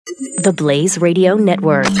The Blaze Radio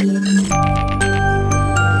Network.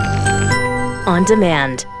 On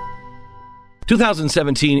demand.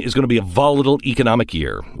 2017 is going to be a volatile economic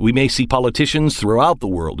year. We may see politicians throughout the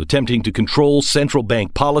world attempting to control central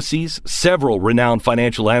bank policies. Several renowned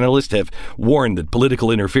financial analysts have warned that political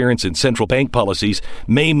interference in central bank policies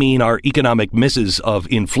may mean our economic misses of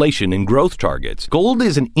inflation and growth targets. Gold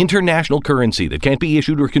is an international currency that can't be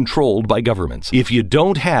issued or controlled by governments. If you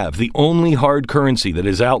don't have the only hard currency that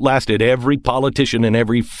has outlasted every politician and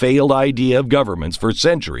every failed idea of governments for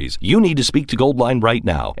centuries, you need to speak to Goldline right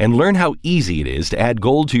now and learn how easy it is to add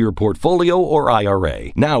gold to your portfolio or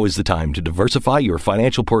IRA. Now is the time to diversify your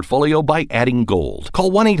financial portfolio by adding gold.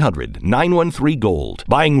 Call 1-800-913-GOLD.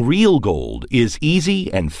 Buying real gold is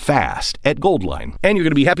easy and fast at Goldline. And you're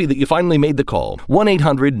going to be happy that you finally made the call.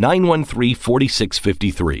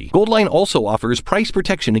 1-800-913-4653. Goldline also offers price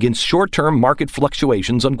protection against short-term market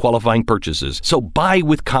fluctuations on qualifying purchases. So buy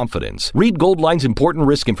with confidence. Read Goldline's important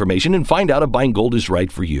risk information and find out if buying gold is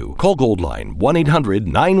right for you. Call Goldline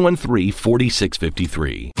 1-800-913-4653.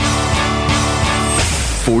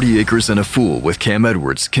 40 Acres and a Fool with Cam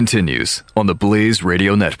Edwards continues on the Blaze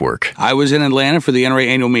Radio Network. I was in Atlanta for the NRA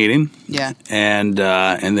annual meeting. Yeah. And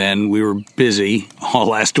then we were busy all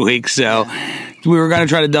last week, so we were going to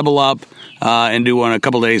try to double up and do one a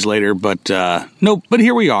couple days later, but nope, but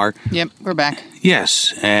here we are. Yep, we're back.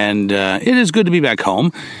 Yes, and it is good to be back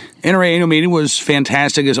home. NRA annual meeting was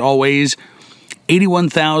fantastic as always.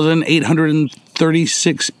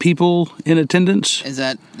 81,836 people in attendance.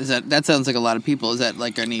 That sounds like a lot of people. Is that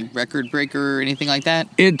like any record breaker or anything like that?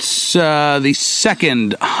 It's the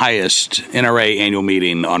second highest NRA annual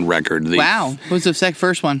meeting on record. Wow. What's the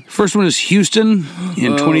first one? First one is Houston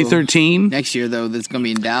in 2013. Next year, though, that's going to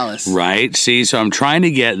be in Dallas. Right. See, so I'm trying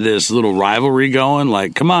to get this little rivalry going.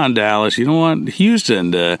 Like, come on, Dallas. You don't want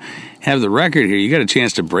Houston to have the record here. You got a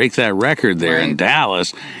chance to break that record there in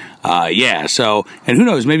Dallas. So, and who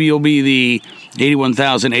knows, maybe you'll be the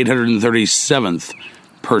 81,837th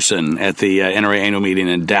person at the NRA annual meeting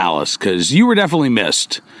in Dallas, because you were definitely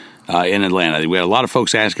missed in Atlanta. We had a lot of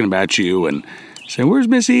folks asking about you and saying, where's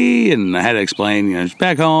Missy? And I had to explain, she's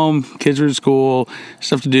back home, kids are in school,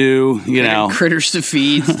 stuff to do, critters to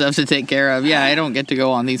feed, stuff to take care of. Yeah, I don't get to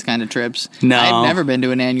go on these kind of trips. No. I've never been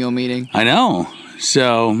to an annual meeting. I know.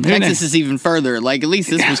 So Texas is even further. Like, at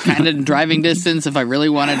least this was kind of driving distance if I really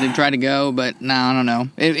wanted to try to go. But no, I don't know.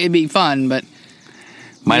 It'd be fun, but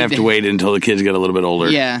might have to wait until the kids get a little bit older.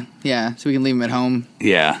 Yeah. So we can leave them at home.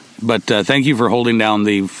 Yeah, but thank you for holding down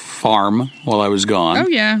the farm while I was gone. Oh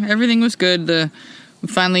yeah, everything was good. We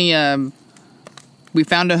finally we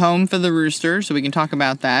found a home for the rooster, so we can talk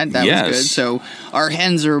about that. That was good. So our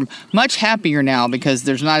hens are much happier now because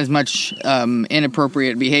there's not as much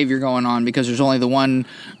inappropriate behavior going on, because there's only the one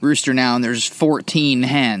rooster now and there's 14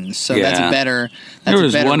 hens. So that's a better There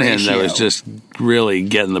was one ratio. hen that was just really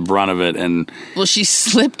getting the brunt of it. Well, she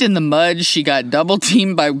slipped in the mud. She got double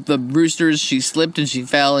teamed by the roosters. She slipped and she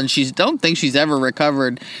fell, and don't think she's ever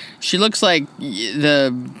recovered. She looks like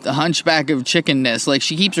the hunchback of chickenness. Like,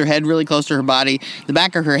 she keeps her head really close to her body. The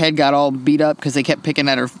back of her head got all beat up because they kept picking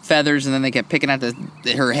at her feathers, and then they kept picking at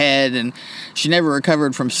her head, and she never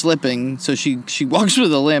recovered from slipping, so she walks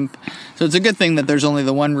with a limp. So it's a good thing that there's only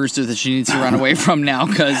the one rooster that she needs to run away from now,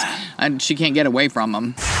 because she can't get away from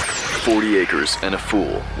him. 40 Acres and a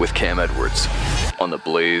Fool with Cam Edwards on the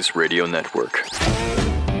Blaze Radio Network.